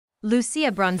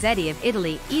Lucia Bronzetti of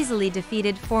Italy easily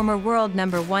defeated former world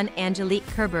number 1 Angelique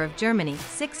Kerber of Germany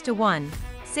 6-1,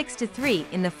 6-3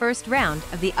 in the first round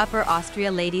of the Upper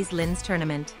Austria Ladies Linz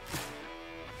tournament.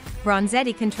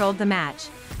 Bronzetti controlled the match,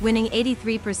 winning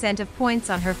 83% of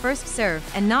points on her first serve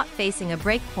and not facing a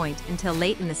break point until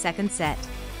late in the second set.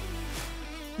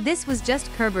 This was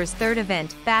just Kerber's third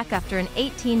event back after an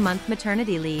 18-month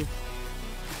maternity leave.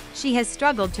 She has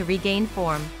struggled to regain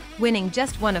form, winning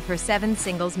just one of her 7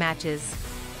 singles matches.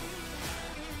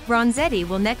 Bronzetti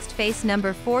will next face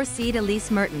number 4 seed Elise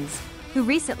Mertens, who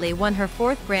recently won her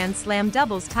 4th Grand Slam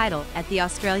doubles title at the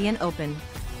Australian Open.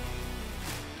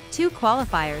 2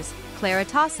 qualifiers, Clara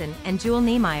Tauson and Jule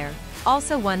Niemeyer,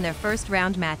 also won their first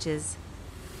round matches.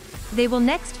 They will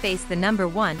next face the number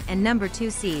 1 and number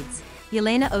 2 seeds,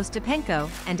 Yelena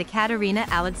Ostapenko and Ekaterina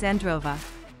Alexandrova.